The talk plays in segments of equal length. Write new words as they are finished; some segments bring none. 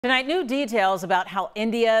Tonight, new details about how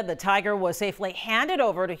India, the tiger, was safely handed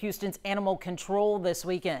over to Houston's animal control this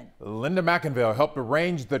weekend. Linda McIngvale helped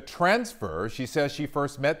arrange the transfer. She says she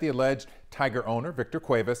first met the alleged tiger owner, Victor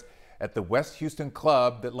Cuevas, at the West Houston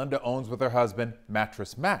club that Linda owns with her husband,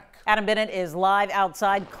 Mattress Mac. Adam Bennett is live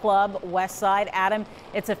outside Club Westside. Adam,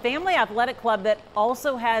 it's a family athletic club that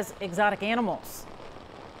also has exotic animals.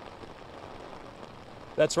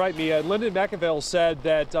 That's right, Mia. Linda McIngvale said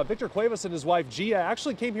that Victor Cuevas and his wife Gia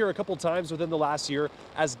actually came here a couple times within the last year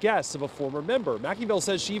as guests of a former member. McIngvale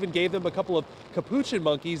says she even gave them a couple of capuchin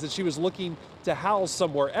monkeys that she was looking to house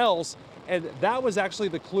somewhere else. And that was actually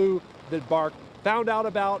the clue that Bark found out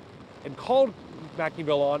about and called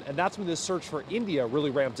McIngvale on. And that's when this search for India really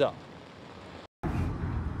ramped up.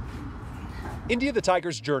 India the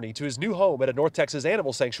tiger's journey to his new home at a North Texas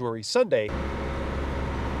animal sanctuary Sunday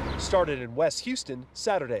started in West Houston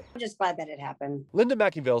Saturday. I'm just glad that it happened. Linda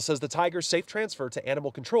McIngvale says the tiger's safe transfer to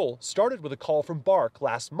animal control started with a call from Bark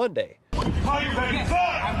last Monday.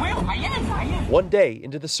 One day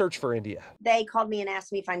into the search for India. They called me and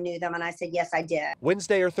asked me if I knew them, and I said yes, I did.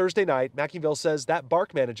 Wednesday or Thursday night, McIngvale says that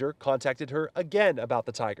Bark manager contacted her again about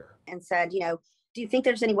the tiger. And said, do you think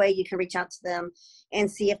there's any way you can reach out to them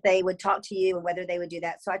and see if they would talk to you and whether they would do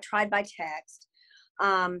that? So I tried by text.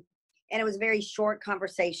 And it was a very short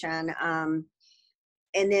conversation. And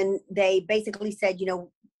then they basically said,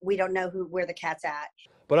 we don't know where the cat's at.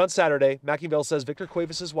 But on Saturday, McIngvale says Victor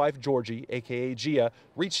Cuevas' wife, Georgie, a.k.a. Gia,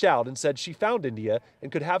 reached out and said she found India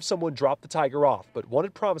and could have someone drop the tiger off, but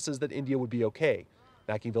wanted promises that India would be okay.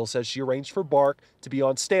 McIngvale says she arranged for Bark to be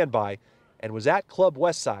on standby and was at Club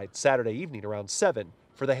Westside Saturday evening around 7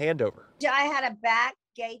 for the handover. I had a back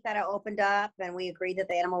gate that I opened up, and we agreed that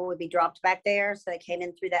the animal would be dropped back there. So they came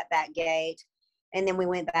in through that back gate, and then we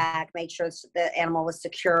went back, made sure the animal was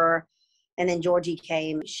secure. And then Georgie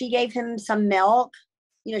came. She gave him some milk.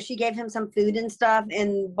 She gave him some food and stuff,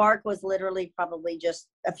 and Bark was literally probably just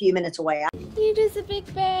a few minutes away. You're just a big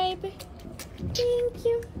baby. Thank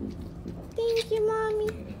you. Thank you,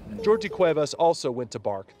 Mommy. Georgie Cuevas also went to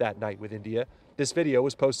Bark that night with India. This video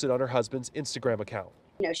was posted on her husband's Instagram account.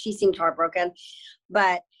 She seemed heartbroken,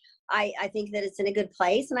 but I think that it's in a good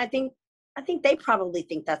place, and I think they probably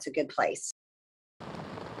think that's a good place.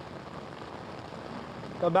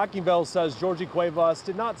 Now, McIngvale says Georgie Cuevas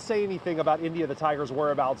did not say anything about India the tiger's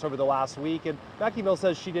whereabouts over the last week, and McIngvale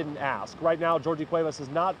says she didn't ask. Right now, Georgie Cuevas is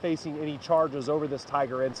not facing any charges over this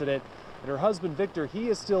tiger incident, and her husband Victor, he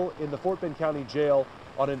is still in the Fort Bend County Jail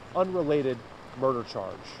on an unrelated murder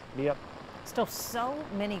charge. Mia? Still so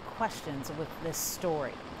many questions with this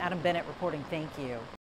story. Adam Bennett reporting. Thank you.